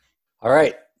All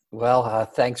right. Well,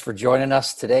 thanks for joining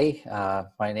us today.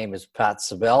 My name is Pat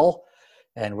Sabell,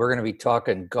 and we're going to be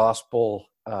talking gospel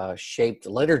shaped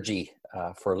liturgy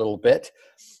for a little bit.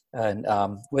 And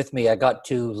with me, I got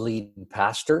two lead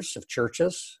pastors of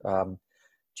churches,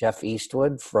 Jeff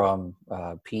Eastwood from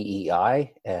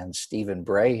PEI and Stephen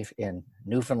Bray in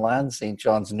Newfoundland, St.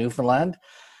 John's, Newfoundland.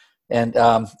 And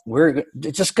we're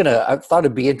just going to, I thought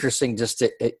it'd be interesting just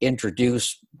to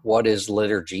introduce what is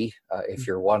liturgy, if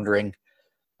you're wondering.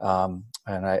 And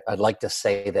I'd like to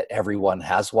say that everyone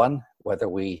has one, whether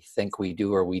we think we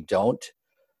do or we don't.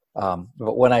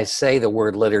 But when I say the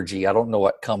word liturgy, I don't know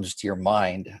what comes to your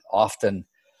mind. Often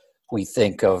we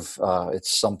think of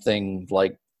it's something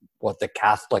like what the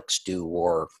Catholics do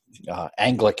or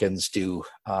Anglicans do.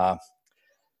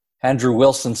 Andrew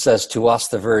Wilson says to us,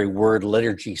 the very word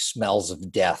liturgy smells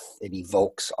of death. It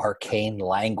evokes arcane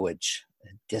language,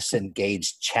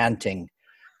 disengaged chanting,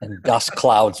 and dust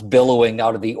clouds billowing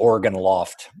out of the organ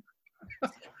loft.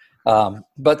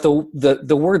 But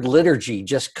the word liturgy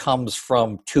just comes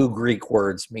from two Greek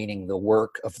words meaning the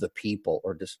work of the people,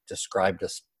 or described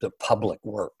as the public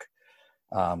work.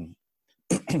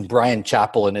 Brian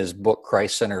Chappell in his book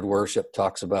Christ-Centered Worship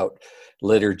talks about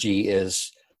liturgy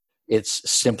it's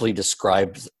simply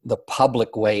describes the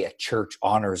public way a church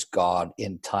honors God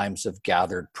in times of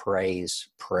gathered praise,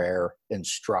 prayer,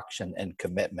 instruction, and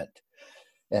commitment.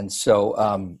 And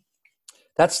so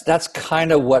that's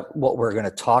kind of what we're going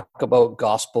to talk about,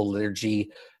 gospel liturgy,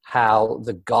 how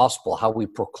we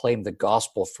proclaim the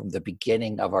gospel from the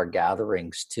beginning of our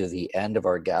gatherings to the end of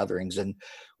our gatherings. And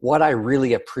what I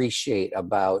really appreciate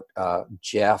about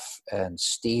Jeff and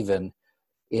Stephen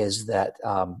is that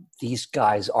these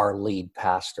guys are lead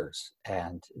pastors,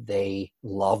 and they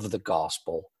love the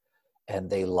gospel, and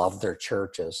they love their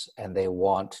churches, and they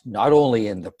want not only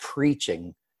in the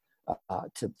preaching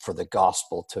for the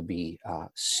gospel to be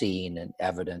seen and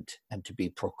evident and to be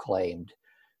proclaimed,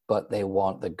 but they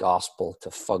want the gospel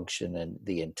to function in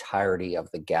the entirety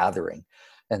of the gathering.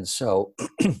 And so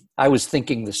I was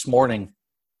thinking this morning,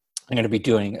 I'm going to be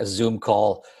doing a Zoom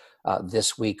call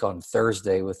this week on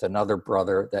Thursday with another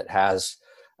brother that has,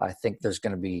 I think there's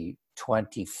going to be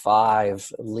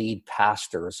 25 lead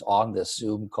pastors on this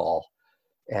Zoom call.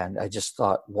 And I just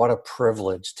thought, what a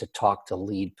privilege to talk to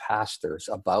lead pastors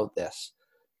about this.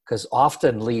 Because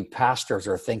often lead pastors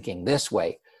are thinking this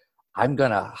way: I'm going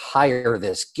to hire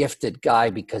this gifted guy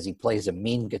because he plays a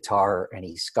mean guitar and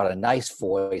he's got a nice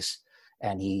voice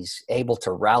and he's able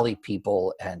to rally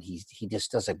people and he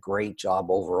just does a great job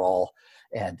overall.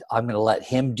 And I'm going to let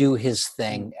him do his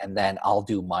thing and then I'll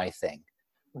do my thing.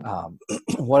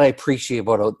 What I appreciate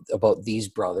about these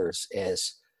brothers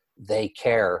is they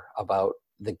care about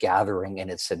the gathering in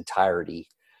its entirety.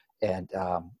 And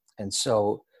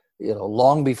so,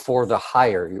 long before the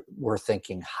hire, we're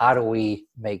thinking, how do we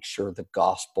make sure the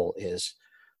gospel is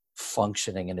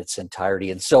functioning in its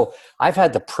entirety? And so I've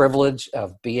had the privilege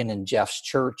of being in Jeff's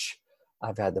church.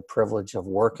 I've had the privilege of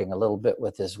working a little bit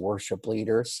with his worship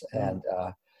leaders, and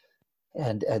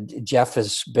Jeff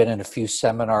has been in a few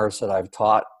seminars that I've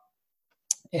taught.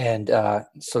 And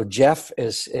so Jeff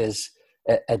is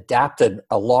adapted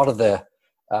a lot of the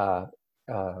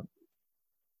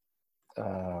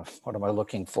what am I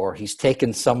looking for? He's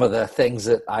taken some of the things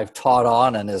that I've taught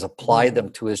on and has applied them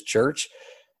to his church.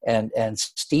 And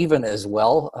Stephen as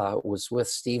well, was with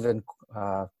Stephen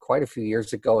quite a few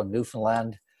years ago in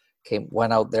Newfoundland,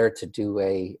 went out there to do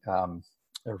a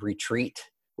retreat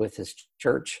with his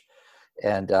church.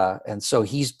 And so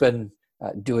he's been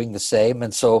doing the same.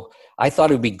 And so I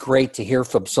thought it would be great to hear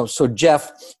from so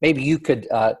Jeff, maybe you could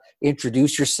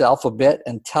introduce yourself a bit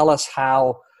and tell us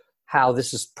how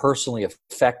this has personally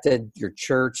affected your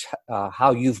church,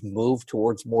 how you've moved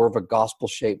towards more of a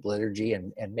gospel-shaped liturgy,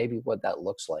 and maybe what that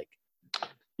looks like.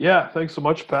 Yeah, thanks so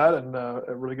much, Pat, and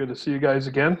really good to see you guys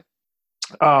again.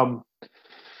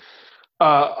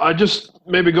 I just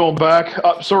maybe going back.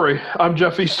 I'm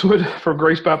Jeff Eastwood from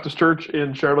Grace Baptist Church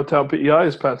in Charlottetown, PEI,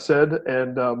 as Pat said,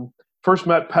 and first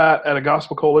met Pat at a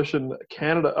Gospel Coalition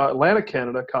Canada, Atlantic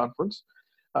Canada conference.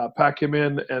 Pat came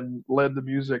in and led the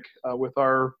music with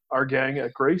our gang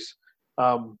at Grace.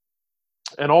 And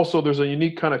also there's a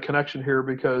unique kind of connection here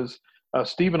because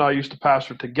Steve and I used to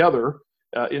pastor together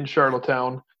in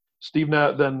Charlottetown. Steve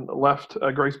then left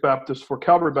Grace Baptist for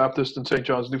Calvary Baptist in St.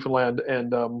 John's, Newfoundland,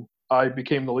 and I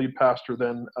became the lead pastor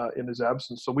then in his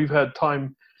absence. So we've had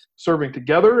time serving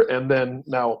together and then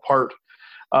now apart.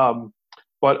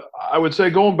 But I would say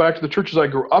going back to the churches I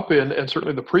grew up in, and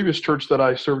certainly the previous church that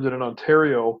I served in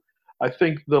Ontario, I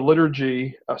think the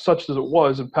liturgy, such as it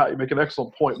was, and Pat, you make an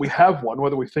excellent point, we have one,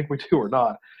 whether we think we do or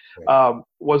not.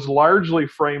 was largely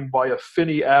framed by a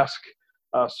Finney-esque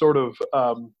sort of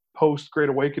post Great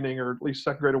Awakening, or at least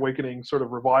Second Great Awakening sort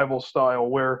of revival style,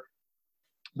 where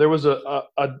there was a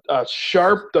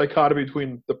sharp dichotomy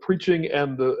between the preaching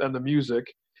and the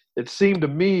music. It seemed to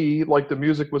me like the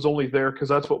music was only there because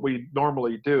that's what we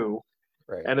normally do.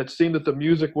 Right. And it seemed that the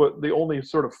music was the only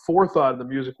sort of forethought in the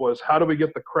music was, how do we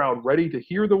get the crowd ready to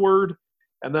hear the word?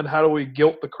 And then how do we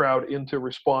guilt the crowd into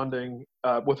responding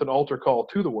with an altar call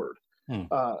to the word?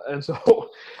 And so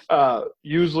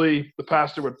usually the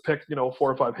pastor would pick, 4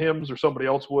 or 5 hymns, or somebody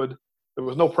else would. There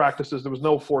was no practices. There was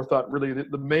no forethought, really.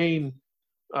 The main,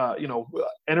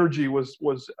 energy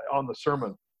was on the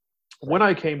sermon. When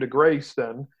I came to Grace,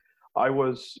 then I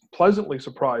was pleasantly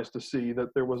surprised to see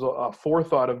that there was a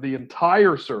forethought of the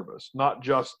entire service, not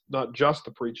just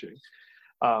the preaching.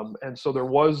 And so there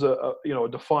was a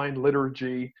defined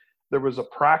liturgy. There was a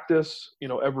practice,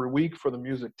 every week for the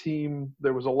music team.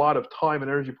 There was a lot of time and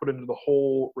energy put into the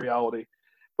whole reality.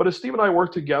 But as Steve and I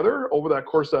worked together over that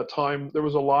course of that time, there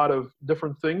was a lot of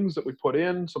different things that we put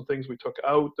in, some things we took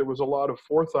out. There was a lot of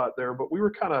forethought there, but we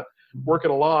were kind of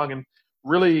working along. And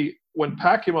really, when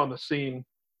Pat came on the scene,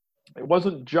 it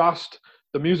wasn't just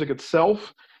the music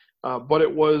itself, but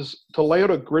it was to lay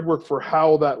out a gridwork for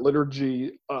how that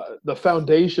liturgy, the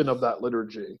foundation of that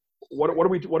liturgy, what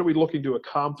are we looking to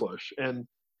accomplish, and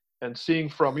seeing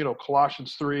from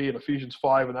Colossians 3 and Ephesians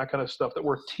 5 and that kind of stuff, that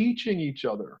we're teaching each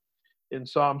other in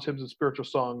psalms, hymns, and spiritual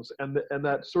songs, and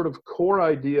that sort of core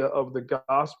idea of the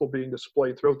gospel being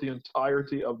displayed throughout the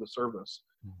entirety of the service.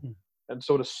 Mm-hmm. And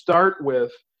so to start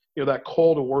with that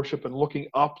call to worship and looking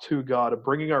up to God and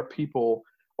bringing our people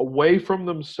away from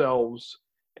themselves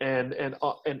and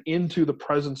into the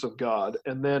presence of God,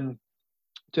 and then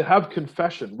to have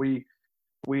confession. We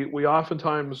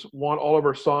oftentimes want all of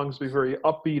our songs to be very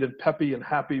upbeat and peppy and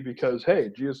happy because, hey,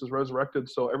 Jesus is resurrected,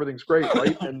 so everything's great,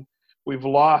 right? And we've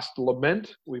lost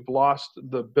lament, we've lost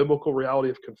the biblical reality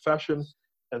of confession,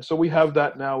 and so we have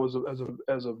that now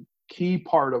as a key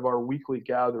part of our weekly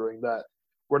gathering, that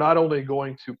we're not only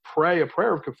going to pray a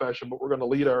prayer of confession, but we're going to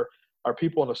lead our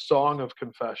people in a song of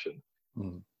confession.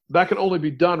 Mm. That can only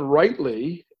be done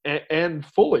rightly and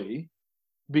fully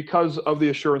because of the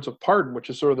assurance of pardon, which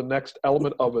is sort of the next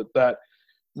element of it, that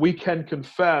we can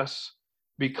confess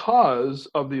because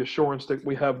of the assurance that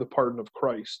we have the pardon of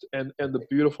Christ and the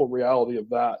beautiful reality of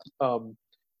that.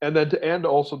 And then to end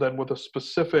also then with a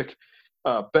specific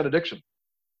benediction,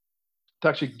 to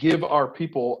actually give our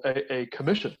people a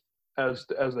commission as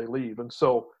they leave. And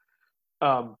so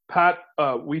Pat,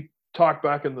 we talked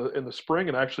back in the spring,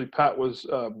 and actually Pat was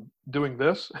doing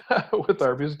this with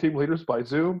our music team leaders by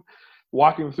Zoom,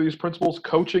 walking them through these principles,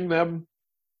 coaching them,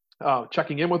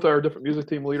 checking in with our different music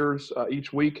team leaders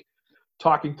each week,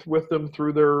 talking with them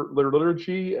through their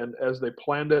liturgy, and as they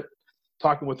planned it,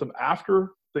 talking with them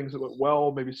after things that went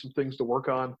well, maybe some things to work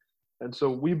on. And so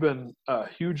we've been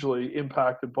hugely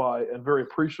impacted by and very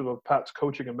appreciative of Pat's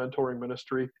coaching and mentoring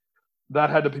ministry. That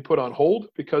had to be put on hold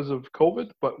because of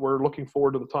COVID, but we're looking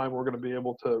forward to the time we're going to be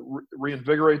able to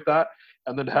reinvigorate that,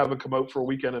 and then have it come out for a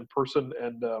weekend in person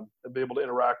and be able to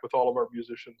interact with all of our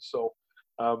musicians. So,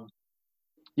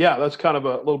 that's kind of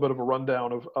a little bit of a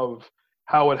rundown of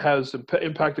how it has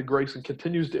impacted Grace and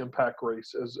continues to impact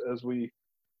Grace as we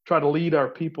try to lead our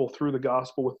people through the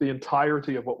gospel with the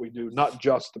entirety of what we do, not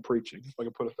just the preaching, if I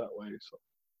can put it that way. So.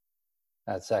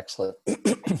 That's excellent.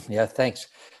 Yeah, thanks.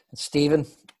 Stephen,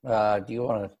 do you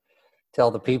want to tell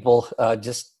the people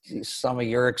just some of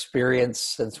your experience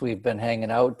since we've been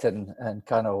hanging out, and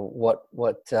kind of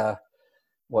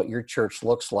what your church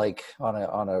looks like on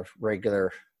a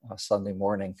regular Sunday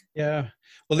morning? Yeah,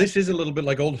 well, this is a little bit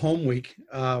like Old Home Week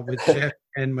with Jeff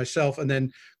and myself, and then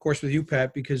of course with you,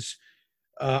 Pat, because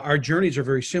our journeys are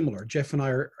very similar. Jeff and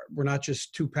I we're not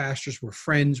just two pastors, we're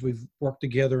friends. We've worked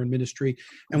together in ministry,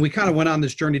 and we kind of went on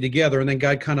this journey together, and then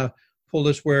God kind of pulled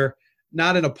us where,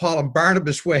 not in a Paul and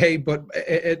Barnabas way, but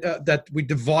that we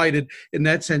divided in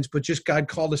that sense, but just God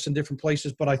called us in different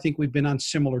places. But I think we've been on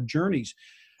similar journeys.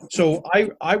 So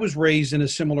I was raised in a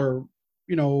similar,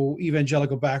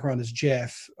 evangelical background as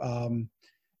Jeff.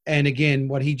 And again,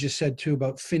 what he just said too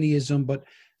about Finneyism, but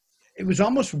it was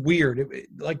almost weird.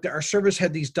 Like our service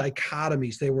had these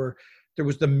dichotomies. There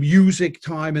was the music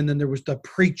time, and then there was the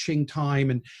preaching time.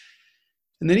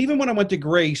 And then even when I went to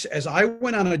Grace, as I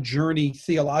went on a journey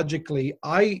theologically,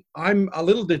 I'm a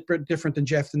little bit different than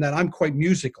Jeff in that I'm quite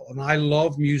musical, and I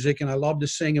love music and I love to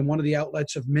sing. And one of the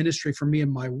outlets of ministry for me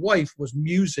and my wife was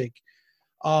music.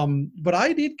 But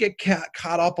I did get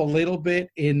caught up a little bit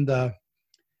in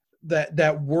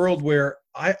that world where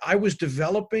I was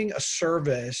developing a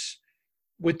service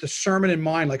with the sermon in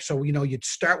mind, like, so, you'd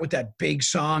start with that big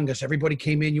song because everybody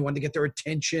came in, you wanted to get their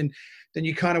attention. Then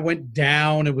you kind of went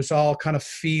down. It was all kind of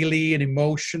feely and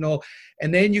emotional.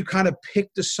 And then you kind of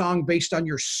picked a song based on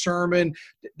your sermon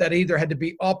that either had to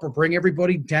be up or bring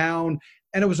everybody down.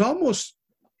 And it was almost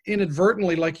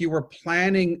inadvertently like you were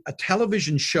planning a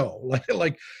television show.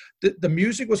 Like the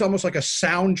music was almost like a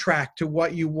soundtrack to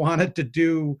what you wanted to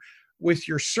do with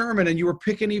your sermon. And you were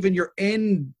picking even your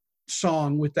end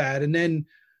song with that. And then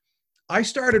I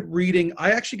started reading.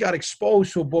 I actually got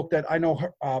exposed to a book that I know,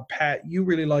 Pat, you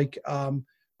really like,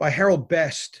 by Harold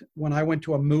Best, when I went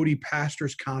to a Moody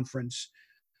Pastors Conference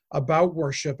about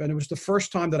worship. And it was the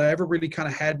first time that I ever really kind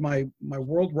of had my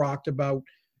world rocked about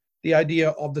the idea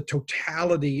of the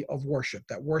totality of worship,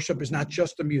 that worship is not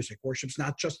just the music, worship's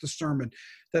not just the sermon,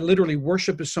 that literally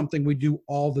worship is something we do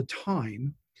all the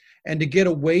time, and to get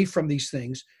away from these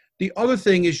things. The other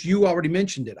thing is, you already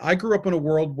mentioned it. I grew up in a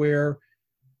world where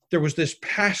there was this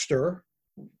pastor,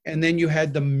 and then you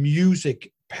had the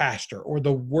music pastor or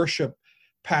the worship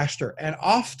pastor. And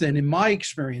often, in my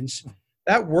experience,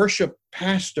 that worship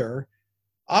pastor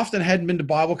often hadn't been to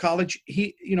Bible college.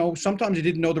 He, sometimes he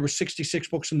didn't know there were 66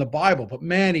 books in the Bible, but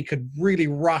man, he could really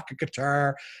rock a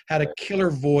guitar, had a killer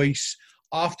voice,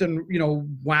 often,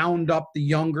 wound up the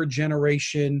younger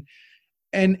generation.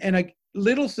 And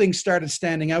little things started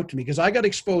standing out to me because I got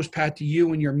exposed, Pat, to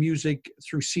you and your music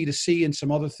through C2C and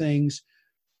some other things.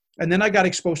 And then I got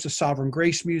exposed to Sovereign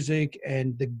Grace music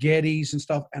and the Gettys and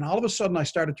stuff. And all of a sudden I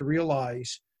started to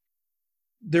realize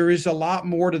there is a lot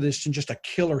more to this than just a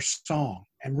killer song,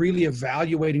 and really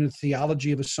evaluating the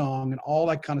theology of a song and all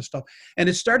that kind of stuff. And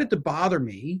it started to bother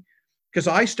me because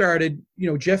I started,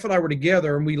 Jeff and I were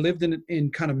together, and we lived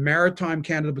in kind of maritime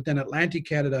Canada, but then Atlantic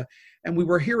Canada. And we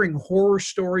were hearing horror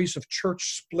stories of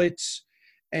church splits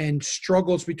and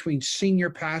struggles between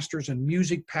senior pastors and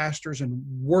music pastors and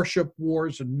worship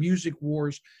wars and music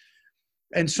wars.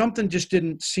 And something just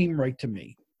didn't seem right to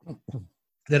me.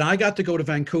 Then I got to go to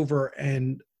Vancouver,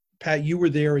 and Pat, you were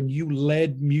there and you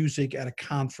led music at a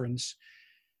conference.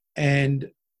 And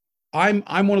I'm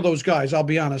one of those guys, I'll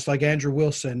be honest, like Andrew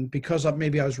Wilson, because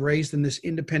maybe I was raised in this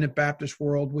independent Baptist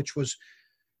world, which was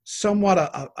somewhat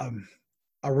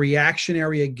a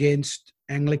reactionary against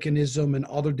Anglicanism and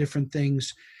other different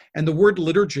things. And the word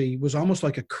liturgy was almost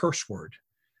like a curse word.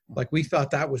 Like we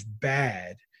thought that was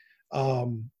bad.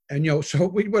 And, so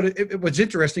what's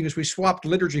interesting is we swapped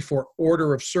liturgy for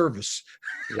order of service.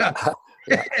 Yeah.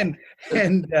 Yeah. and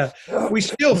we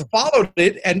still followed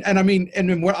it. And I mean,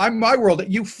 and in my world,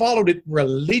 you followed it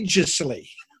religiously.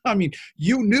 I mean,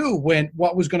 you knew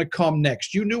what was going to come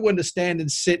next. You knew when to stand and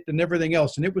sit and everything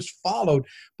else. And it was followed,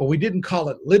 but we didn't call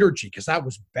it liturgy because that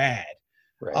was bad.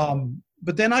 Right.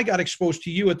 But then I got exposed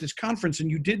to you at this conference, and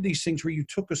you did these things where you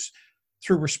took us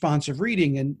through responsive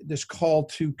reading and this call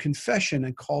to confession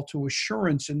and call to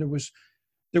assurance. And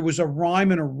there was a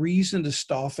rhyme and a reason to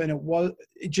stuff. And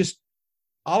it just,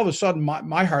 all of a sudden,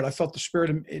 my heart, I felt the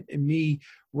Spirit in me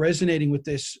resonating with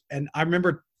this. And I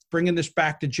remember bringing this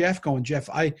back to Jeff, going, Jeff,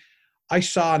 I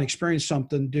saw and experienced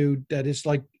something, dude, that is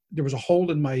like, there was a hole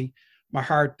in my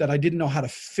heart that I didn't know how to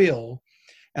fill.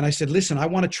 And I said, listen, I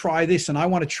want to try this, and I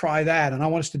want to try that, and I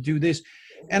want us to do this.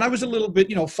 And I was a little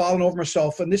bit, falling over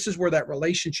myself. And this is where that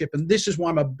relationship, and this is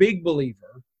why I'm a big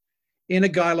believer in a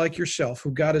guy like yourself,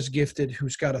 who God has gifted,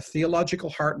 who's got a theological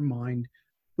heart and mind,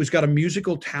 who's got a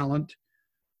musical talent,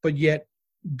 but yet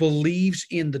believes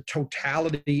in the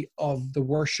totality of the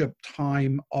worship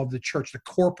time of the church, the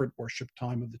corporate worship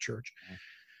time of the church.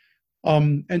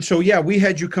 And so, yeah, we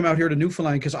had you come out here to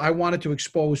Newfoundland because I wanted to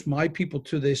expose my people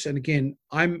to this. And again,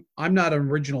 I'm not an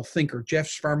original thinker.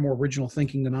 Jeff's far more original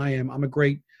thinking than I am. I'm a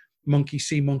great monkey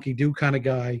see, monkey do kind of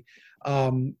guy.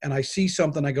 And I see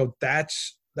something, I go,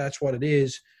 that's what it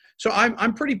is. So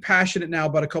I'm pretty passionate now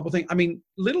about a couple of things. I mean,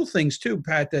 little things too,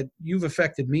 Pat, that you've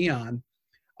affected me on.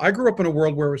 I grew up in a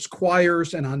world where it was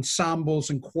choirs and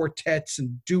ensembles and quartets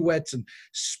and duets and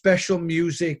special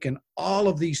music and all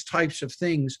of these types of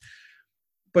things.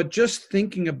 But just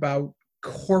thinking about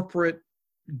corporate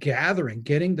gathering,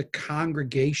 getting the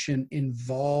congregation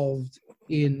involved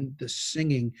in the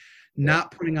singing,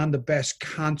 not putting on the best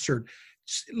concert,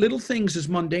 little things as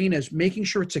mundane as making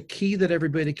sure it's a key that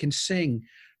everybody can sing,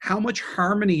 how much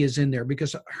harmony is in there,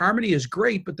 because harmony is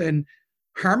great, but then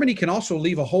harmony can also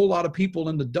leave a whole lot of people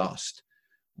in the dust.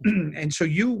 And so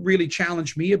you really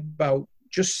challenged me about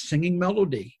just singing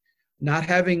melody, not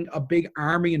having a big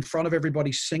army in front of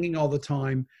everybody singing all the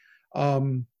time.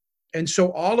 And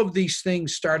so all of these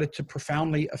things started to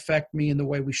profoundly affect me in the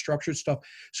way we structured stuff.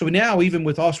 So now, even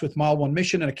with us, with Mile One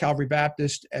Mission and a Calvary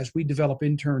Baptist, as we develop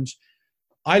interns,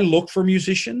 I look for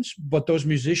musicians, but those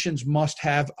musicians must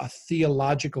have a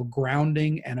theological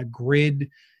grounding and a grid.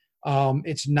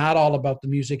 It's not all about the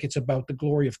music. It's about the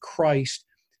glory of Christ.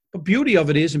 The beauty of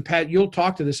it is, and Pat, you'll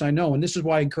talk to this, I know, and this is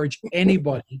why I encourage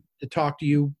anybody to talk to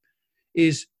you,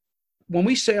 is when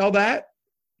we say all that,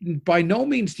 by no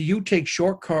means do you take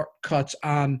shortcuts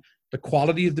on the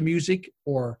quality of the music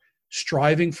or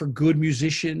striving for good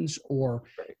musicians or,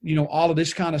 all of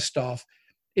this kind of stuff.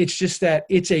 It's just that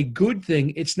it's a good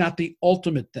thing. It's not the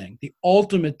ultimate thing. The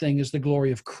ultimate thing is the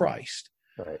glory of Christ.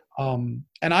 Right.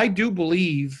 And I do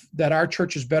believe that our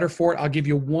church is better for it. I'll give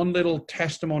you one little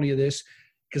testimony of this,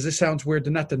 because this sounds weird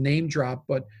to not the name drop,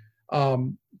 but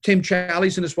Tim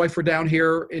Challies and his wife were down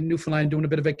here in Newfoundland doing a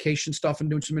bit of vacation stuff and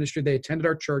doing some ministry. They attended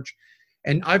our church,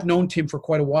 and I've known Tim for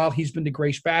quite a while. He's been to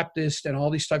Grace Baptist and all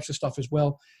these types of stuff as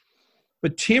well.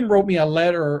 But Tim wrote me a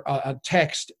letter, a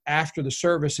text after the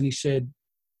service, and he said,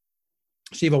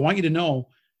 Steve, I want you to know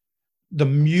the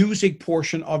music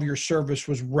portion of your service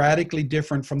was radically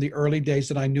different from the early days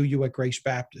that I knew you at Grace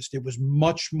Baptist. It was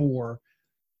much more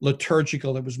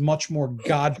liturgical. It was much more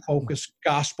God-focused,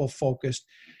 gospel-focused.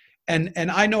 And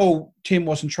I know Tim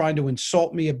wasn't trying to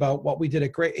insult me about what we did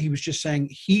at Grace. He was just saying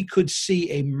he could see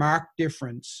a marked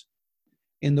difference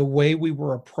in the way we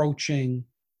were approaching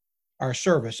our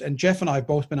service. And Jeff and I have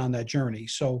both been on that journey.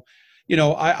 So,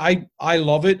 I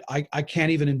love it. I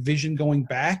can't even envision going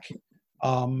back.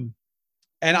 And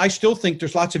I still think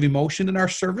there's lots of emotion in our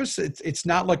service. It's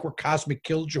not like we're cosmic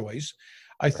killjoys.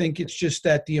 I think it's just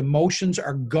that the emotions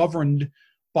are governed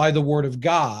by the Word of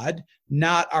God,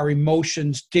 not our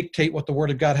emotions dictate what the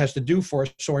Word of God has to do for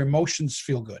us. So our emotions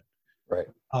feel good. Right.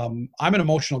 I'm an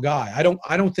emotional guy. I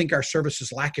don't think our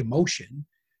services lack emotion.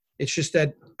 It's just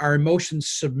that our emotions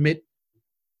submit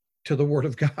to the Word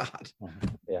of God.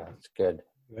 Yeah, it's good.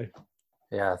 Right.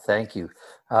 Yeah, thank you.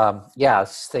 I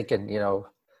was thinking,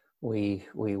 we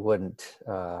wouldn't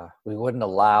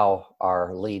allow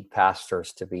our lead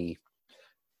pastors to be,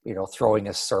 throwing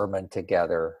a sermon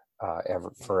together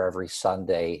for every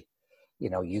Sunday.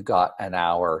 You got an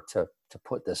hour to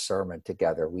put this sermon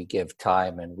together. We give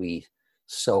time and we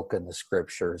soak in the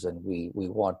scriptures, and we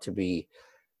want to be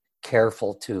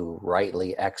careful to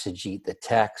rightly exegete the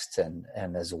text and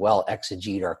as well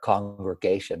exegete our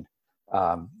congregation.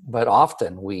 But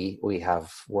often we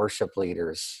have worship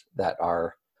leaders that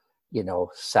are,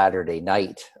 Saturday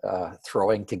night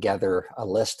throwing together a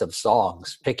list of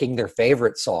songs, picking their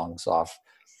favorite songs off,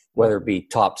 whether it be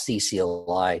top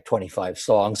CCLI 25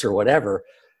 songs or whatever,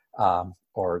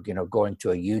 or going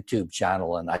to a YouTube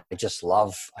channel. And I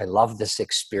love this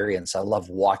experience. I love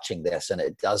watching this, and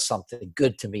it does something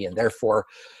good to me. And therefore,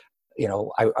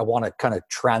 I want to kind of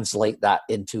translate that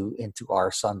into our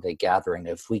Sunday gathering.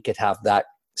 If we could have that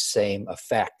same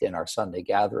effect in our Sunday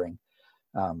gathering.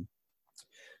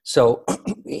 So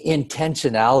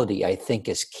intentionality, I think,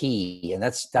 is key. And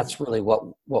that's really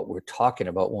what we're talking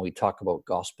about when we talk about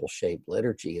gospel-shaped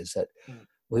liturgy, is that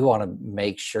we want to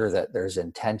make sure that there's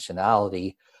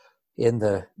intentionality in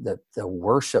the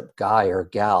worship guy or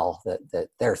gal, that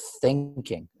they're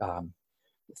thinking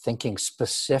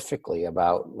specifically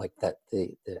about like that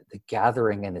the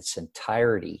gathering in its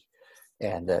entirety,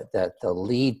 and that the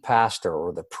lead pastor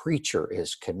or the preacher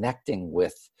is connecting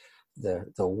with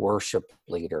the worship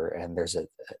leader, and there's a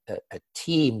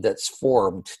team that's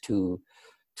formed to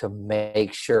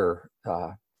make sure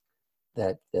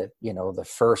that the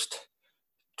first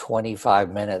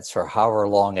 25 minutes or however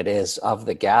long it is of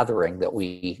the gathering that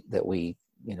we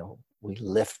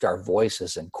lift our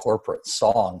voices in corporate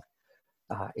song.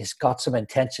 It's got some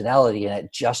intentionality in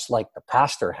it, just like the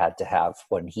pastor had to have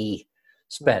when he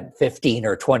spent 15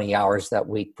 or 20 hours that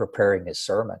week preparing his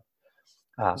sermon.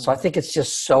 So I think it's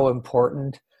just so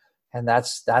important, and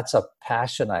that's a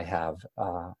passion I have,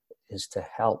 is to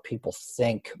help people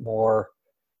think more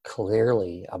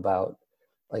clearly about,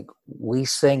 like, we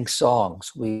sing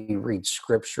songs, we read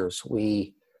scriptures,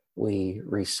 we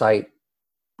recite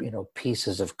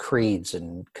pieces of creeds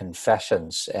and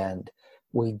confessions, and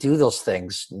we do those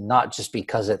things not just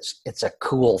because it's a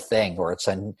cool thing, or it's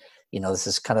this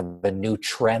is kind of a new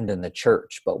trend in the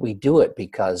church, but we do it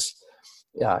because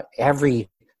every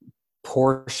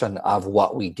portion of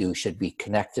what we do should be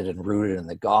connected and rooted in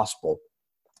the gospel.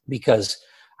 Because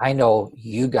I know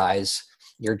you guys,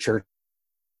 your church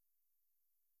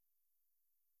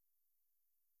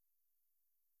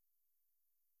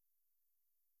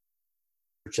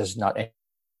is not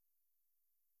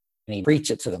any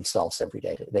preach it to themselves every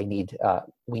day. They need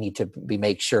we need to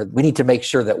make sure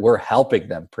that we're helping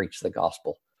them preach the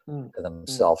gospel to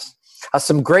themselves.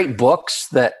 Some great books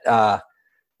that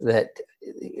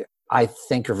I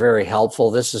think are very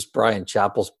helpful. This is Brian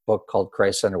Chappell's book called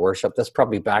Christ-Centered Worship. That's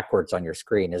probably backwards on your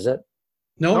screen, is it?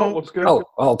 No, No. looks good.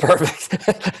 Oh,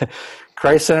 perfect.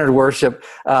 Christ-Centered Worship.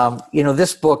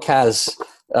 This book has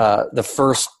the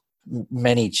first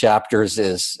many chapters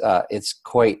is it's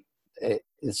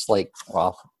like,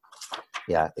 well,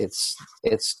 yeah, it's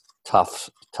tough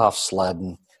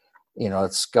sledding.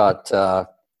 It's got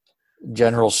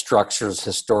general structures,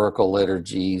 historical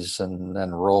liturgies,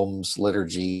 and Rome's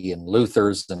liturgy, and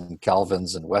Luther's and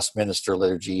Calvin's and Westminster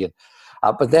liturgy, and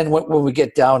but then when we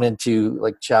get down into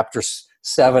like chapter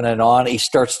 7 and on, he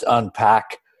starts to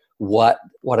unpack what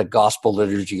a gospel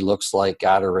liturgy looks like: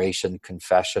 adoration,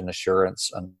 confession,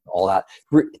 assurance, and all that.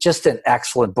 Just an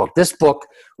excellent book. This book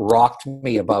rocked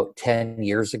me about 10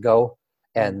 years ago,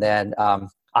 and then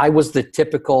I was the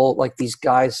typical, like these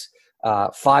guys,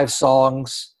 5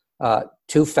 songs.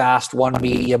 2 fast, 1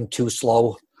 medium, 2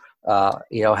 slow.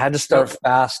 Had to start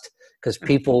fast because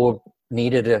people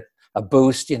needed a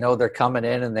boost. They're coming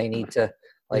in and they need to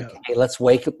hey, let's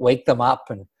wake them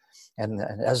up. And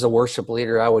as a worship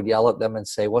leader, I would yell at them and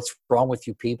say, "What's wrong with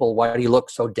you people? Why do you look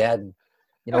so dead?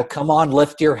 Come on,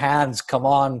 lift your hands, come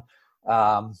on."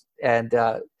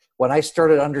 When I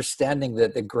started understanding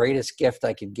that the greatest gift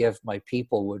I could give my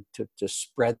people would to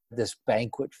spread this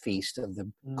banquet feast of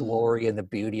the glory and the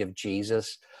beauty of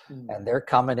Jesus, and they're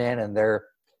coming in and they're,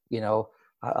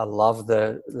 I love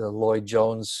the Lloyd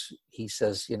Jones. He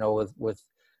says, with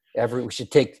we should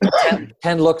take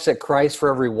 10 looks at Christ for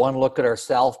every 1 look at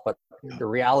ourselves, but the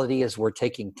reality is we're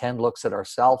taking 10 looks at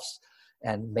ourselves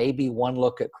and maybe 1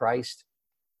 look at Christ.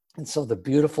 And so the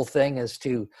beautiful thing is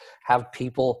to have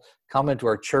people come into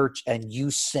our church and you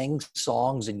sing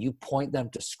songs and you point them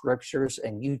to scriptures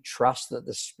and you trust that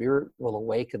the Spirit will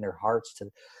awaken their hearts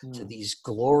to these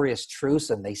glorious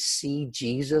truths, and they see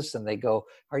Jesus and they go,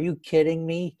 "Are you kidding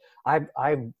me? I've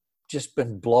just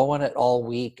been blowing it all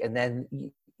week." And then,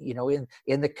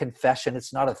 in the confession,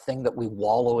 it's not a thing that we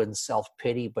wallow in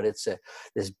self-pity, but it's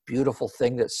this beautiful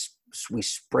thing that we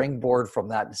springboard from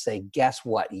that and say, guess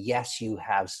what? Yes, you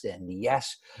have sinned.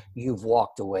 Yes, you've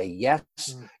walked away. Yes,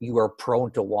 you are prone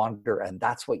to wander, and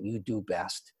that's what you do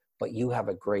best. But you have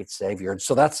a great Savior. And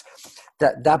so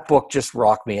that book just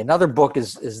rocked me. Another book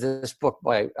is this book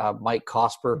by Mike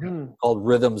Cosper called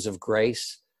Rhythms of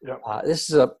Grace. Yep. This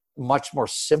is a much more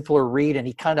simpler read, and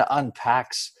he kind of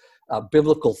unpacks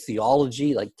biblical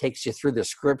theology, like takes you through the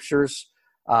scriptures,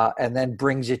 and then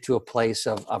brings you to a place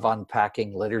of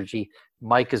unpacking liturgy.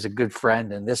 Mike is a good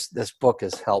friend, and this book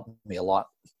has helped me a lot.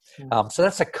 So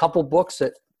that's a couple books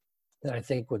that I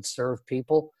think would serve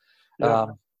people. Yeah.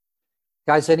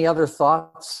 Guys, any other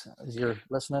thoughts as you're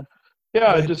listening?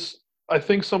 Yeah, I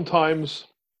think sometimes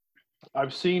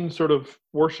I've seen sort of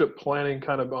worship planning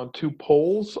kind of on 2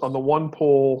 poles. On the one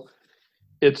pole,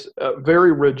 it's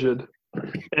very rigid,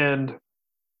 and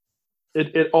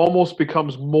it almost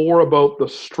becomes more about the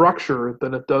structure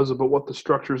than it does about what the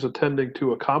structure is intending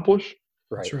to accomplish.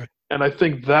 Right. That's right. And I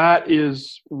think that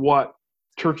is what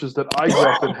churches that I grew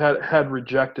up in had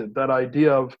rejected, that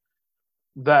idea of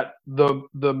that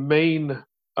the main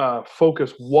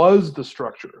focus was the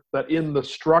structure, that in the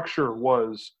structure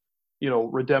was,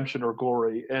 redemption or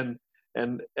glory. And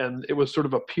it was sort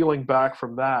of appealing back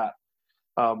from that.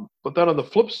 But then on the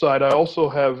flip side, I also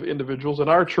have individuals, and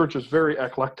our church is very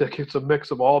eclectic. It's a mix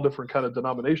of all different kind of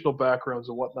denominational backgrounds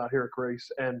and whatnot here at Grace.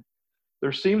 And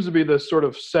there seems to be this sort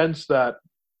of sense that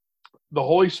the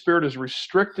Holy Spirit is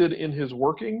restricted in his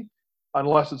working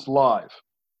unless it's live.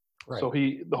 Right. So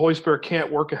the Holy Spirit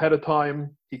can't work ahead of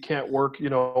time. He can't work,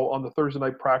 on the Thursday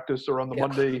night practice or on the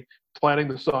Monday planning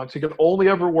the songs. He can only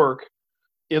ever work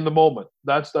in the moment.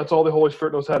 That's all the Holy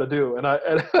Spirit knows how to do. And I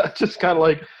just kind of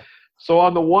like, so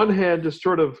on the one hand, just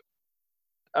sort of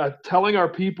telling our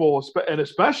people, and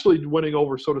especially winning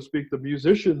over, so to speak, the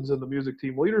musicians and the music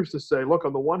team leaders to say, look,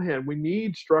 on the one hand, we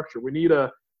need structure. We need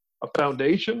a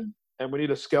foundation, and we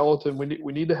need a skeleton.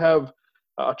 We need to have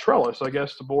a trellis, I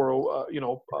guess, to borrow,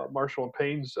 Marshall and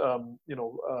Payne's,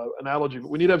 analogy. But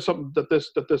we need to have something that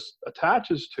this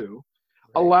attaches to,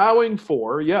 allowing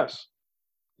for, yes,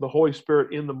 the Holy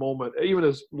Spirit in the moment. Even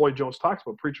as Lloyd Jones talks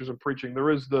about preachers and preaching,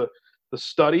 there is the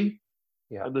study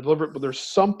and the deliberate, but there's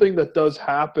something that does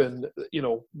happen,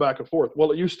 back and forth.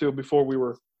 Well, it used to before we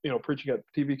were, preaching at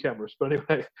TV cameras. But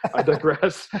anyway, I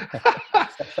digress.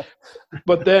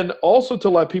 But then also to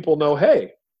let people know,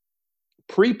 hey,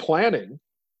 pre-planning,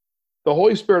 the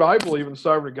Holy Spirit, I believe in the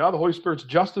sovereignty of God, the Holy Spirit's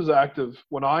just as active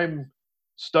when I'm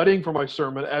studying for my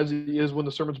sermon as he is when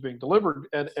the sermon's being delivered.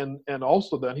 And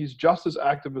also then he's just as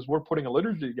active as we're putting a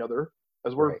liturgy together,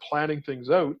 as we're planning things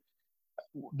out.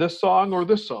 This song or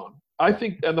this song. I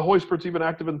think, and the Holy Spirit's even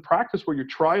active in practice where you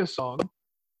try a song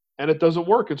and it doesn't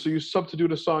work. And so you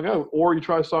substitute a song out, or you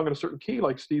try a song in a certain key,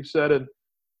 like Steve said. And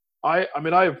I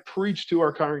mean, I have preached to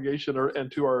our congregation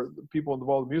and to our people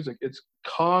involved in music. It's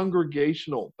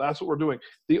congregational. That's what we're doing.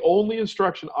 The only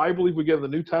instruction I believe we get in the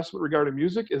New Testament regarding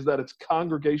music is that it's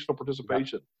congregational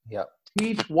participation. Yeah.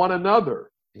 Teach one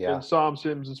another Yeah. in psalms,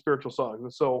 hymns, and spiritual songs.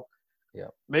 And so Yeah.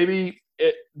 maybe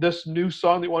this new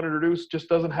song that you want to introduce just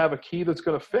doesn't have a key that's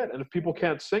going to fit. And if people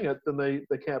can't sing it, then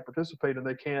they can't participate, and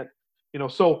they can't,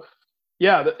 so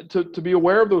yeah, to be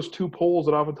aware of those two poles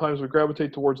that oftentimes we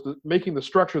gravitate towards making the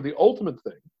structure the ultimate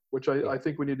thing, which I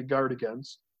think we need to guard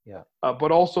against. Yeah.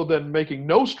 But also then making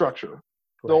no structure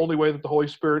the only way that the Holy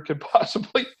Spirit can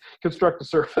possibly construct the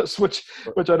service, which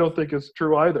I don't think is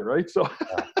true either, right? So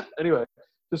anyway,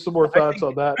 just some more thoughts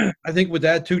on that. I think with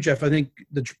that too, Jeff, I think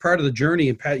the part of the journey,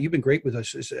 and Pat, you've been great with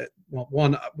us, is that, well,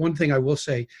 one thing I will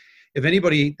say, if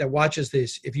anybody that watches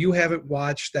this, if you haven't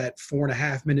watched that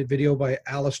 4.5-minute video by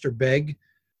Alistair Begg,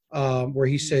 where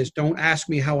he says, "Don't ask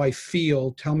me how I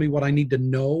feel, tell me what I need to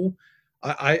know,"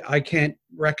 I can't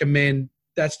recommend.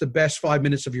 That's the best 5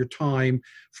 minutes of your time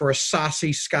for a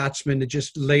saucy Scotsman to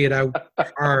just lay it out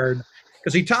hard.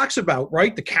 Because he talks about,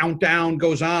 right, the countdown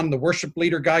goes on, the worship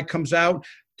leader guy comes out,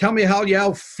 tell me how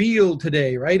y'all feel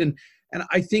today, right? And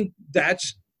I think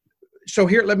that's, so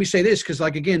here, let me say this, because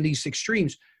like, again, these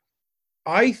extremes,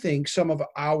 I think some of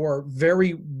our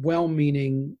very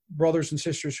well-meaning brothers and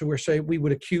sisters who are, say, we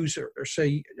would accuse or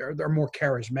say are more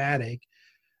charismatic,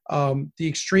 the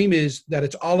extreme is that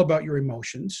it's all about your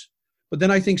emotions. But then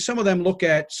I think some of them look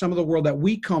at some of the world that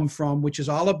we come from, which is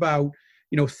all about,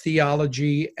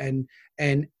 theology and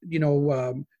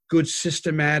good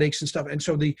systematics and stuff. And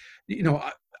so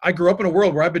I grew up in a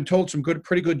world where I've been told some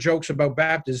pretty good jokes about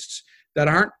Baptists that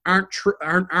are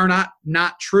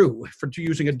not true, for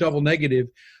using a double negative,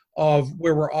 of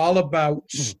where we're all about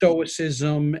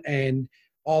stoicism and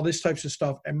all this types of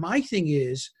stuff. And my thing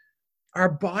is, our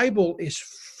Bible is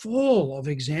full of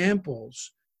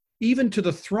examples, even to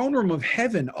the throne room of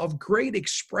heaven, of great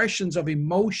expressions of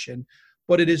emotion,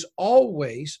 but it is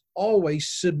always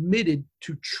submitted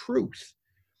to truth.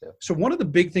 Yeah. So one of the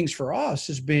big things for us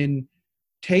has been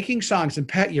taking songs, and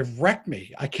Pat, you've wrecked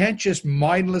me. I can't just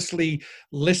mindlessly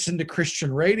listen to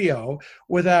Christian radio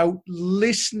without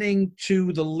listening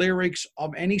to the lyrics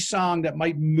of any song that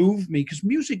might move me, because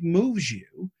music moves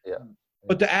you. Yeah.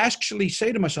 But to actually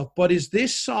say to myself, but is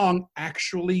this song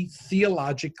actually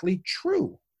theologically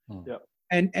true? Yeah.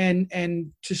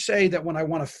 And to say that when I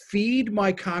want to feed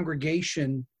my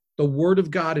congregation the word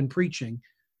of God in preaching,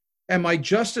 am I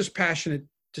just as passionate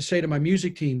to say to my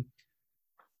music team,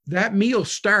 that meal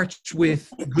starts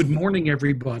with good morning,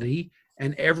 everybody,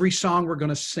 and every song we're going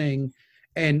to sing.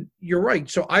 And you're right.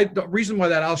 So the reason why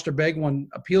that Alistair Begg one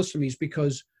appeals to me is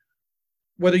because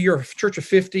whether you're a church of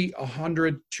 50,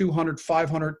 100, 200,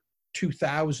 500,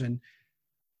 2,000,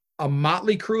 a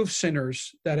motley crew of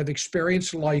sinners that have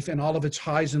experienced life and all of its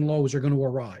highs and lows are going to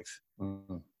arrive.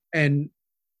 Mm-hmm. And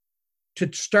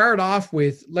to start off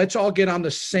with, let's all get on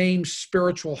the same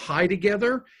spiritual high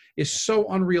together is so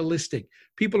unrealistic.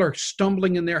 People are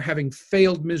stumbling in there, having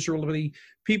failed miserably.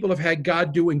 People have had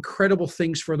God do incredible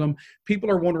things for them.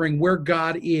 People are wondering where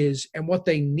God is, and what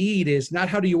they need is not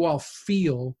how do you all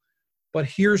feel, but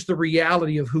here's the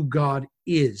reality of who God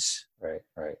is.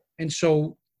 Right. And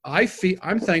so I'm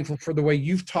thankful for the way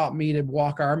you've taught me to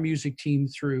walk our music team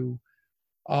through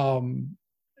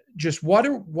just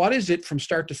what is it from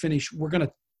start to finish we're going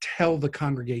to tell the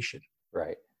congregation.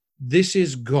 Right. This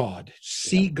is God.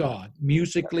 See God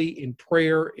musically, in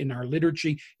prayer, in our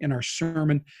liturgy, in our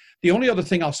sermon. The only other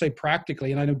thing I'll say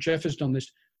practically, and I know Jeff has done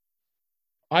this,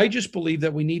 I just believe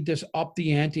that we need to up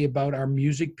the ante about our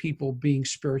music people being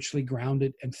spiritually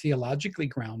grounded and theologically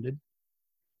grounded.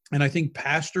 And I think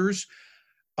pastors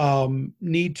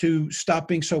need to stop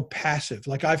being so passive.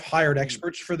 Like, I've hired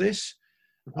experts for this.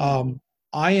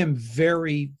 I am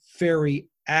very, very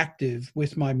active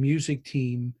with my music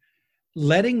team,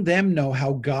 letting them know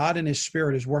how God and His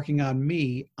Spirit is working on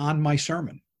me on my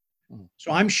sermon.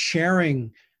 So I'm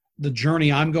sharing the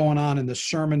journey I'm going on in the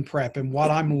sermon prep and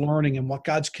what I'm learning and what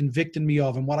God's convicting me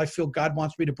of and what I feel God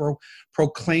wants me to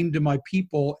proclaim to my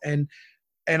people. And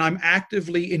I'm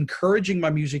actively encouraging my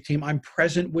music team. I'm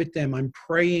present with them. I'm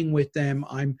praying with them.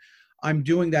 I'm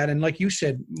doing that. And like you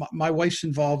said, my wife's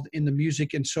involved in the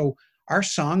music. And so our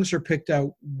songs are picked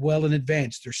out well in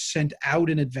advance. They're sent out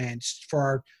in advance for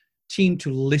our team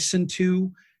to listen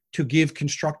to give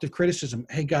constructive criticism.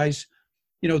 Hey guys,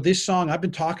 this song, I've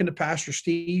been talking to Pastor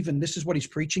Steve and this is what he's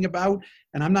preaching about.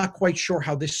 And I'm not quite sure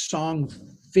how this song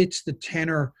fits the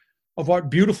tenor of our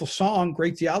beautiful song,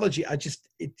 great theology.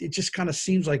 It just kind of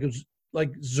seems like it was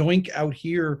like zoink out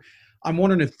here. I'm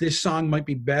wondering if this song might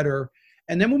be better.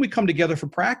 And then when we come together for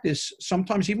practice,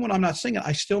 sometimes even when I'm not singing,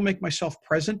 I still make myself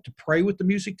present to pray with the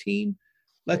music team,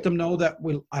 let them know that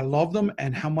I love them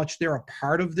and how much they're a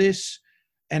part of this,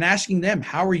 and asking them,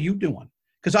 how are you doing?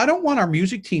 Because I don't want our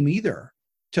music team either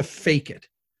to fake it.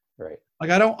 Right. Like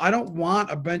I don't want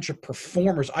a bunch of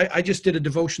performers. I just did a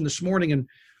devotion this morning,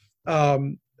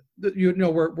 and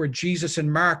where Jesus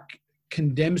and Mark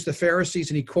condemns the Pharisees,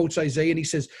 and he quotes Isaiah, and he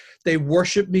says, they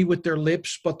worship me with their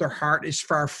lips, but their heart is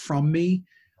far from me.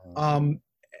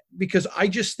 Because I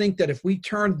just think that if we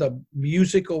turn the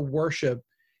musical worship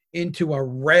into a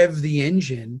rev the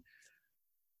engine,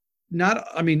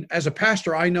 as a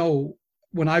pastor, I know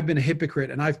when I've been a hypocrite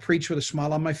and I've preached with a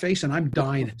smile on my face and I'm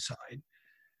dying inside.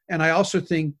 And I also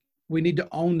think we need to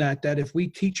own that if we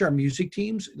teach our music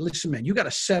teams, listen, man, you got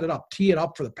to set it up, tee it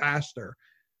up for the pastor.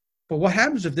 But what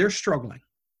happens if they're struggling?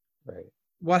 Right.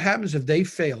 What happens if they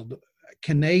failed?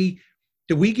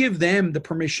 Do we give them the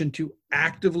permission to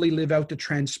actively live out the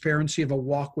transparency of a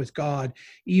walk with God,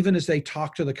 even as they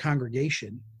talk to the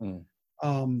congregation?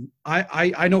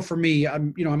 I know for me,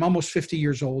 I'm almost 50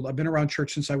 years old. I've been around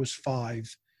church since I was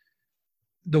 5.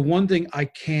 The one thing I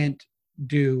can't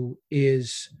do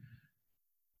is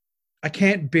I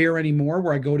can't bear anymore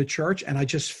where I go to church and I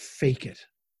just fake it.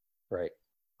 Right.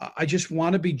 I just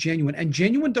want to be genuine. And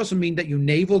genuine doesn't mean that you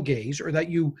navel gaze or that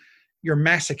you're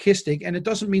masochistic, and it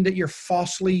doesn't mean that you're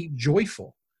falsely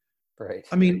joyful. Right.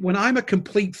 I mean, when I'm a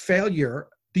complete failure,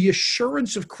 the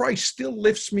assurance of Christ still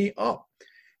lifts me up.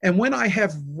 And when I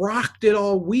have rocked it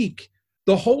all week,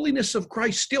 the holiness of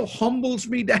Christ still humbles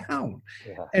me down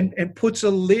and puts a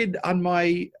lid on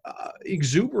my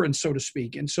exuberance, so to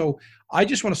speak. And so I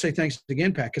just want to say thanks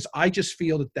again, Pat, because I just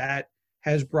feel that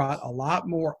has brought a lot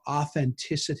more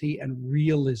authenticity and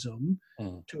realism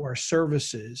to our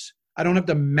services. I don't have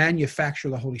to manufacture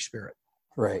the Holy Spirit.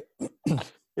 Right.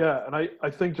 Yeah, and I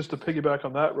think just to piggyback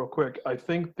on that real quick, I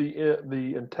think the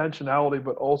intentionality,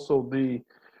 but also the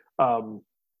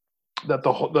that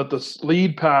the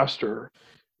lead pastor,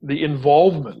 the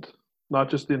involvement,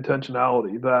 not just the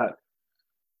intentionality, that,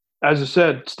 as I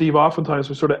said, Steve, oftentimes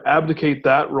we sort of abdicate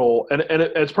that role, and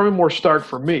it's probably more stark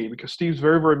for me because Steve's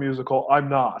very, very musical. I'm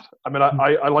not. I mean,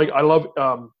 I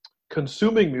love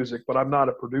consuming music, but I'm not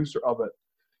a producer of it.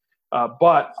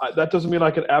 But that doesn't mean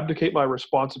I can abdicate my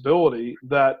responsibility.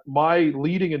 That my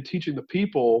leading and teaching the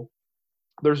people,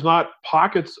 there's not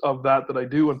pockets of that I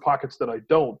do and pockets that I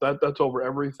don't. That's over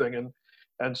everything,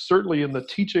 and certainly in the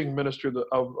teaching ministry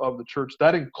of the church,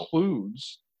 that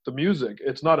includes the music.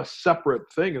 It's not a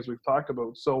separate thing, as we've talked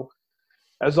about. So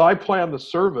as I plan the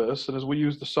service and as we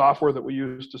use the software that we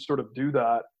use to sort of do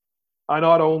that, I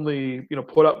not only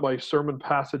put up my sermon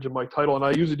passage and my title, and I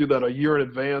usually do that a year in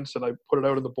advance, and I put it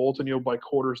out in the bulletin by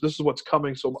quarters. This is what's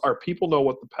coming, so our people know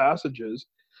what the passage is,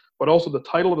 but also the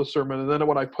title of the sermon. And then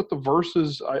when I put the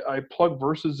verses, I plug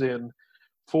verses in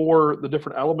for the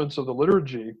different elements of the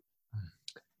liturgy.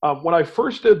 When I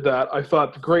first did that, I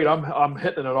thought, great, I'm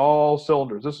hitting it at all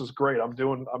cylinders. This is great. I'm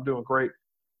doing great.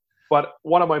 But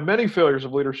one of my many failures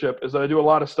of leadership is that I do a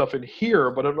lot of stuff in here,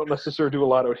 but I don't necessarily do a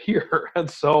lot out here. And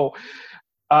so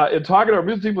in talking to our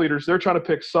music team leaders, they're trying to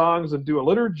pick songs and do a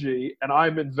liturgy, and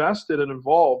I'm invested and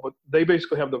involved, but they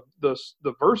basically have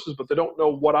the verses, but they don't know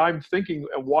what I'm thinking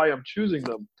and why I'm choosing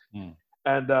them.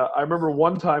 And I remember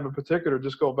one time in particular,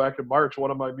 just going back in March,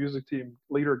 one of my music team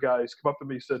leader guys come up to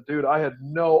me and said, dude, I had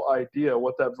no idea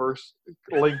what that verse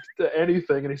linked to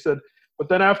anything. And he said, but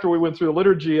then after we went through the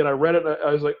liturgy and I read it,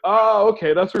 I was like, oh,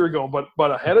 okay, that's where you're going.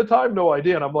 But ahead of time, no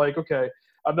idea. And I'm like, okay,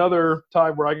 another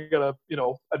time where I got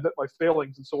to, admit my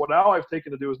failings. And so what now I've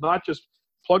taken to do is not just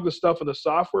plug the stuff in the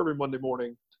software every Monday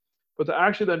morning, but to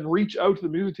actually then reach out to the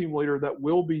music team leader that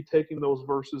will be taking those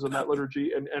verses in that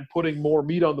liturgy and putting more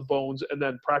meat on the bones and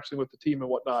then practicing with the team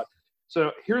and whatnot. So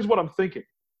here's what I'm thinking.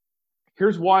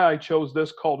 Here's why I chose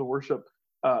this call to worship,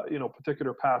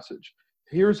 particular passage.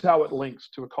 Here's how it links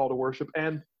to a call to worship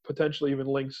and potentially even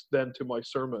links then to my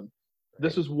sermon.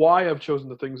 This is why I've chosen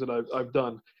the things that I've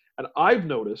done. And I've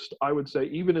noticed, I would say,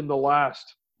 even in the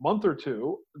last month or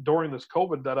two during this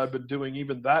COVID, that I've been doing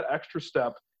even that extra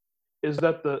step, is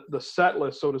that the set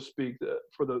list, so to speak,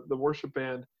 for the worship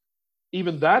band,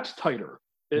 even that's tighter.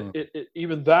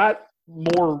 Even that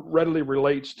more readily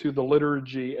relates to the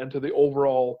liturgy and to the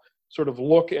overall sort of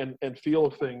look and feel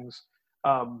of things,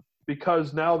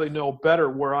 because now they know better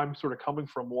where I'm sort of coming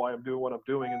from, why I'm doing what I'm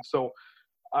doing. And so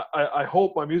I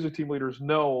hope my music team leaders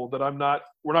know that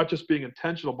we're not just being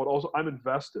intentional, but also I'm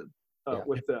invested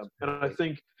with them. And I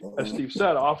think, as Steve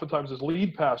said, oftentimes as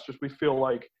lead pastors, we feel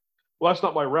like well, that's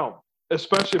not my realm,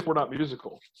 especially if we're not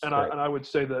musical. And Right. I would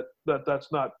say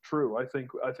that's not true. I think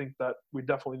that we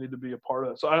definitely need to be a part of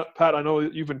that. So Pat, I know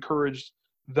you've encouraged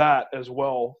that as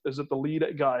well, is that the lead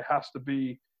guy has to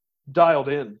be dialed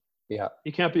in. Yeah.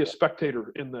 He can't be a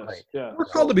spectator in this. Right. Yeah. We're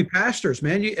called to be pastors,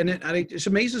 man. It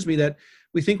amazes me that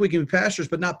we think we can be pastors,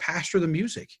 but not pastor the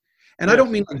music. And I Yes.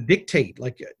 don't mean like dictate,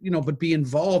 like, but be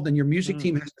involved, and your music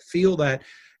team has to feel that.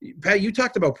 Pat, you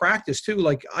talked about practice too.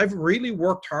 Like, I've really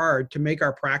worked hard to make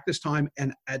our practice time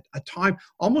and at a time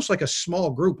almost like a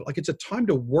small group. Like, it's a time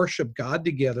to worship God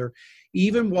together,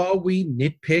 even while we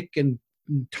nitpick and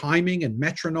timing and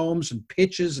metronomes and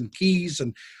pitches and keys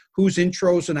and whose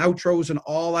intros and outros and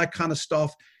all that kind of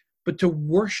stuff. But to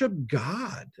worship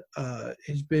God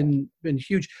has been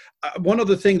huge. One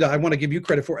other thing that I want to give you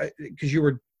credit for, because you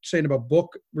were saying about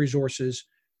book resources,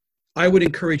 I would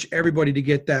encourage everybody to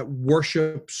get that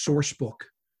worship source book.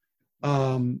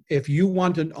 If you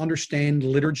want to understand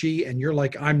liturgy and you're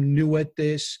like, I'm new at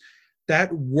this,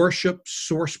 that worship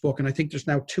source book, and I think there's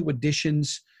now 2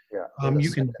 editions. Yeah. You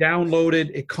can download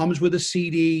it. It comes with a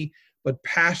CD, but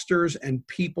pastors and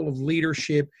people of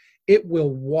leadership, it will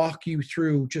walk you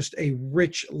through just a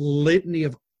rich litany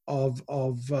of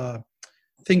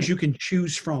things you can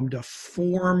choose from to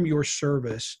form your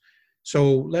service.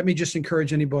 So let me just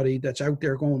encourage anybody that's out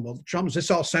there going, well, drums, this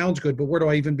all sounds good, but where do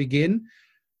I even begin?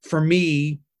 For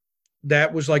me,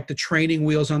 that was like the training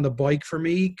wheels on the bike for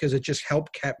me, because it just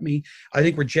kept me. I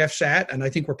think where Jeff's at, and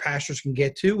I think where pastors can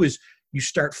get to, is you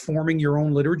start forming your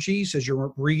own liturgies as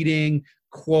you're reading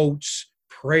quotes,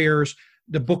 prayers,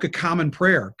 the Book of Common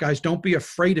Prayer. Guys, don't be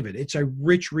afraid of it. It's a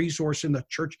rich resource in the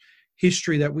church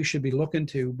history that we should be looking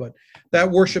to. But that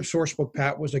worship source book,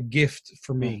 Pat, was a gift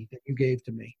for me that you gave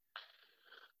to me.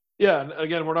 Yeah, and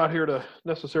again, we're not here to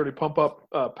necessarily pump up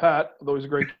Pat, although he's a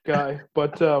great guy.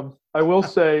 But I will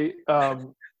say,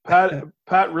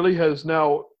 Pat really has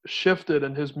now shifted,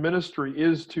 and his ministry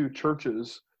is to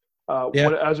churches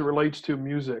as it relates to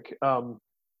music.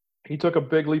 He took a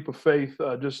big leap of faith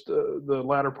just the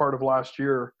latter part of last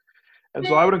year. And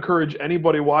so I would encourage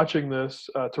anybody watching this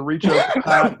to reach out to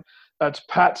Pat. That's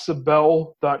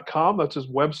patzebel.com. That's his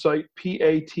website,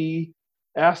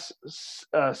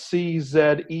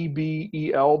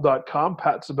 PATSCZEBEL.com,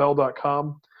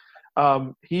 patzebel.com.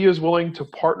 He is willing to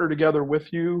partner together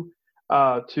with you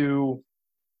to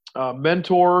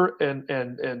mentor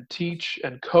and teach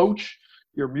and coach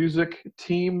your music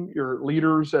team, your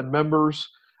leaders and members,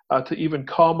 to even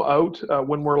come out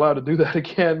when we're allowed to do that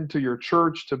again to your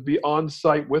church, to be on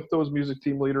site with those music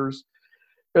team leaders.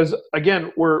 Because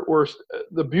again, we're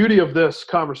the beauty of this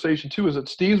conversation too is that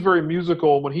Steve's very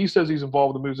musical. When he says he's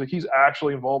involved in the music, he's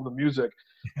actually involved in the music.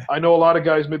 I know a lot of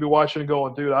guys may be watching and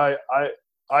going, dude, I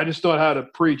just don't know how to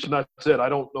preach, and that's it. I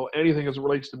don't know anything as it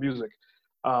relates to music.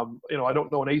 I don't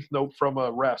know an eighth note from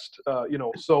a rest.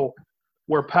 So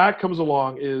where Pat comes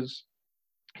along is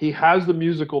he has the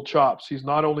musical chops. He's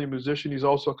not only a musician, he's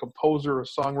also a composer, a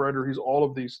songwriter. He's all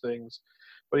of these things,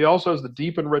 but he also has the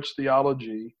deep and rich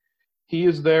theology. He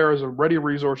is there as a ready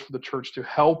resource for the church to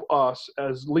help us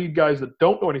as lead guys that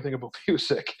don't know anything about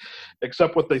music,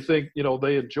 except what they think,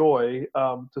 they enjoy,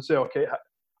 to say, okay,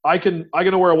 I can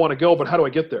know where I want to go, but how do I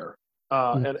get there?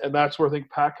 And that's where I think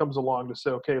Pat comes along to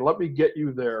say, okay, let me get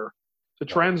you there, to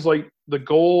translate the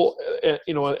goal,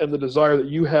 and the desire that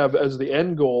you have as the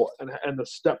end goal, and the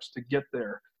steps to get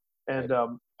there. And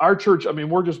our church,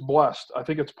 we're just blessed. I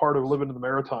think it's part of living in the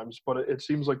Maritimes, but it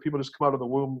seems like people just come out of the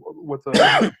womb with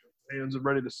the hands and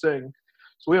ready to sing.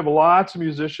 So we have lots of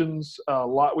musicians.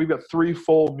 We've got 3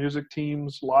 full music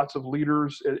teams, lots of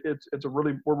leaders.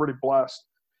 We're really blessed.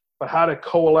 But how to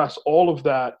coalesce all of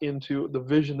that into the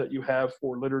vision that you have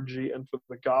for liturgy and for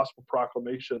the gospel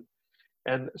proclamation.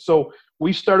 And so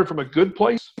we started from a good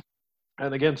place.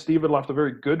 And again, Steve had left a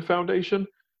very good foundation.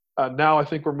 Now I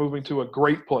think we're moving to a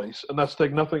great place. And that's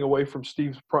take nothing away from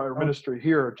Steve's prior ministry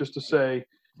here, just to say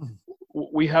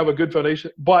we have a good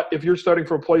foundation. But if you're starting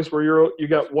from a place where you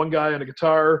got one guy and a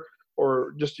guitar,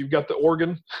 or just you've got the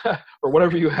organ or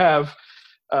whatever you have,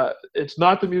 it's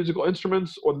not the musical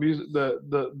instruments or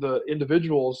the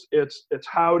individuals. It's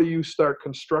how do you start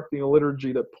constructing a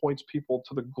liturgy that points people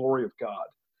to the glory of God.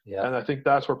 Yeah. And I think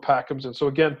that's where Pat comes in. So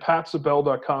again,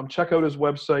 patzebel.com. Check out his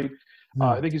website.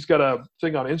 I think he's got a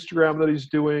thing on Instagram that he's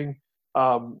doing.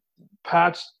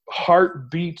 Pat's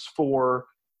heart beats for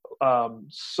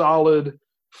solid,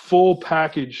 full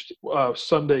packaged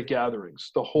Sunday gatherings,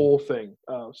 the whole thing.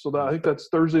 So that I think that's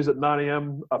Thursdays at 9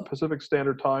 a.m. Pacific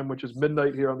Standard Time, which is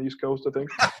midnight here on the East Coast, I think.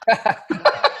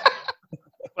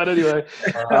 But anyway,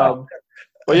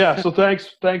 But yeah, so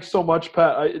thanks so much,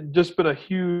 Pat. It's just been a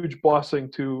huge blessing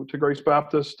to Grace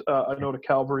Baptist. I know to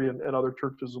Calvary and other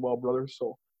churches as well, brothers.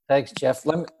 So Thanks, Jeff.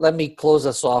 Let me close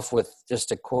us off with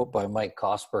just a quote by Mike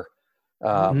Cosper.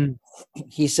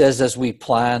 He says, as we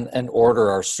plan and order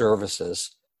our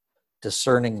services,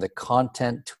 discerning the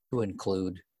content to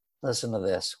include, listen to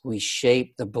this, we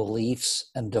shape the beliefs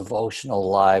and devotional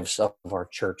lives of our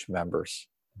church members.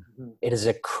 It is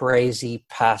a crazy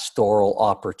pastoral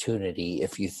opportunity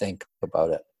if you think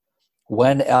about it.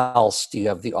 When else do you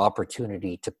have the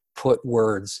opportunity to put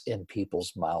words in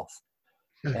people's mouth?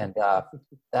 And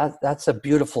that's a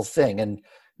beautiful thing. And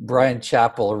Brian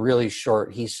Chappell, really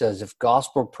short, he says, if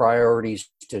gospel priorities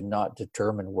do not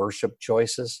determine worship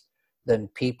choices, then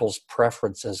people's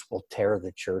preferences will tear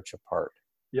the church apart.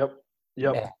 Yep.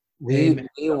 Yeah. We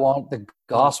want the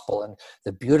gospel. And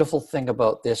the beautiful thing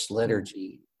about this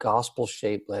liturgy,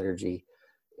 gospel-shaped liturgy,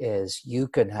 is you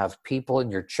can have people in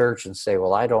your church and say,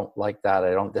 well, I don't like that.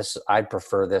 I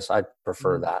prefer this. I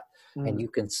prefer that. And you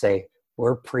can say,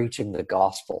 we're preaching the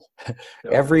gospel.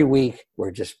 Every week,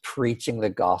 we're just preaching the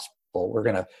gospel. We're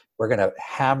gonna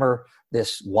hammer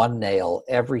this one nail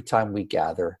every time we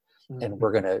gather, and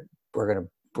we're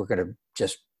gonna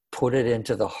just put it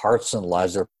into the hearts and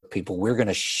lives of people. We're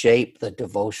gonna shape the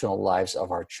devotional lives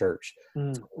of our church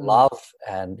to love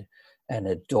and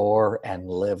adore and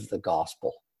live the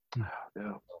gospel.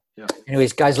 Yeah.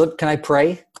 Anyways, guys, look, can I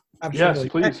pray?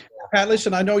 Absolutely. Yes, please. Pat,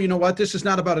 listen, I know, you know what, this is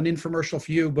not about an infomercial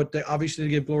for you, but obviously to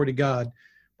give glory to God.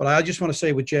 But I just want to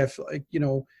say with Jeff,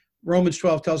 Romans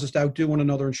 12 tells us to outdo one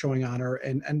another in showing honor.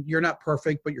 And you're not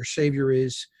perfect, but your Savior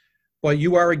is. But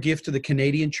you are a gift to the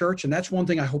Canadian church. And that's one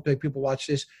thing I hope that people watch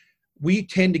this. We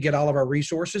tend to get all of our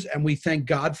resources, and we thank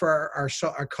God for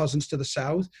our cousins to the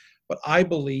south. But I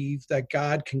believe that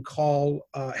God can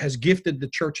has gifted the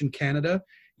church in Canada.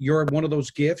 You're one of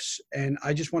those gifts. And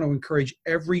I just want to encourage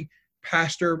every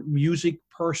pastor, music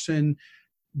person,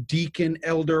 deacon,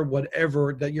 elder,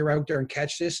 whatever, that you're out there and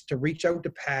catch this, to reach out to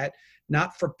Pat,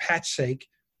 not for Pat's sake,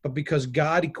 but because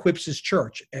God equips his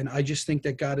church. And I just think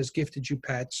that God has gifted you,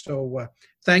 Pat. So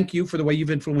thank you for the way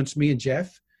you've influenced me and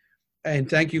Jeff. And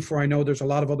thank you I know there's a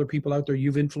lot of other people out there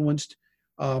you've influenced.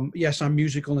 Yes, I'm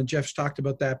musical, and Jeff's talked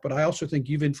about that, but I also think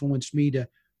you've influenced me to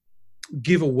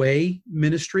give away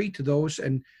ministry to those.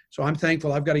 And so I'm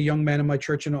thankful. I've got a young man in my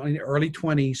church in the early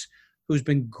 20s who's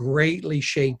been greatly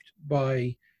shaped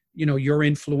by, your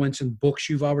influence and books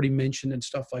you've already mentioned and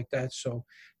stuff like that. So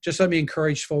just let me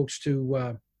encourage folks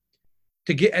to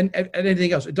get, and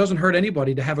anything else. It doesn't hurt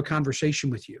anybody to have a conversation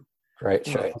with you. Right.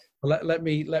 Let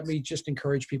me just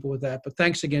encourage people with that. But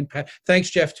thanks again, Pat. Thanks,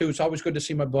 Jeff, too. It's always good to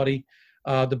see my buddy.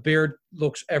 The beard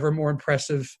looks ever more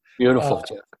impressive. Beautiful,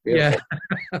 Jeff. Beautiful.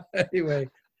 Yeah. Anyway,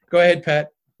 go ahead, Pat.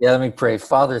 Yeah, let me pray.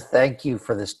 Father, thank you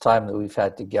for this time that we've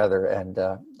had together. And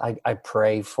I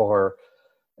pray for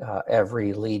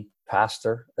every lead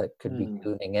pastor that could be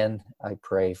tuning in. I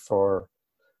pray for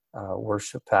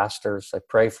worship pastors. I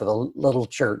pray for the little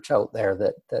church out there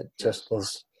that just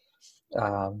has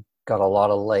got a lot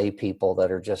of lay people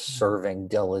that are just serving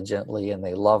diligently, and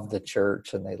they love the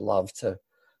church and they love to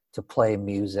play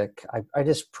music. I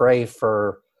just pray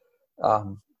for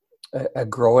a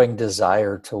growing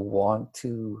desire to want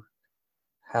to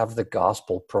have the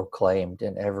gospel proclaimed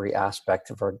in every aspect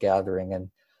of our gathering.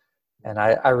 And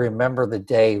I remember the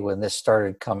day when this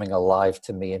started coming alive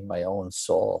to me in my own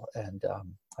soul. And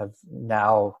I've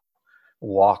now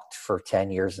walked for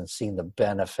 10 years and seen the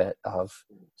benefit of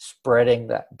spreading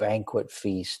that banquet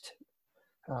feast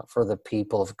for the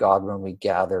people of God when we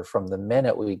gather, from the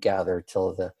minute we gather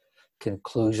till the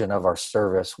conclusion of our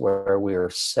service, where we are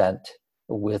sent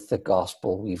with the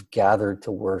gospel. We've gathered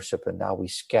to worship, and now we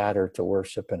scatter to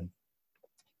worship. And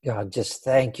God, just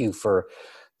thank you for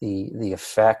the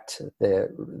effect,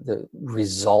 the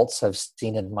results I've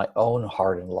seen in my own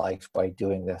heart and life by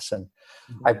doing this. And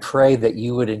I pray that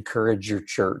you would encourage your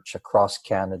church across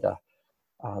Canada,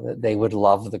 that they would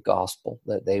love the gospel,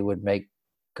 that they would make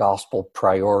gospel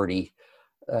priority,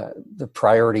 the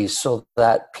priorities, so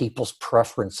that people's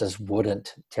preferences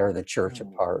wouldn't tear the church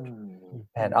apart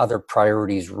and other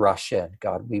priorities rush in.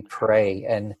 God, we pray,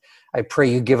 and I pray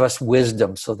you give us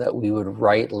wisdom so that we would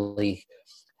rightly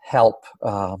help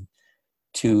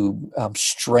to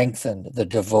strengthen the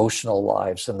devotional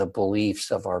lives and the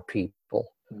beliefs of our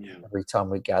people every time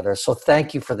we gather. So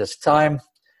thank you for this time.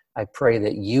 I pray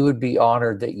that you would be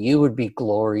honored, that you would be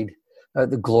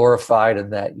glorified,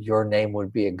 and that your name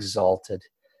would be exalted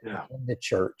in the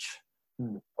church,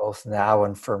 both now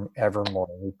and forevermore.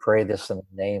 We pray this in the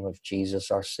name of Jesus,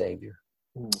 our Savior.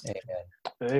 Amen.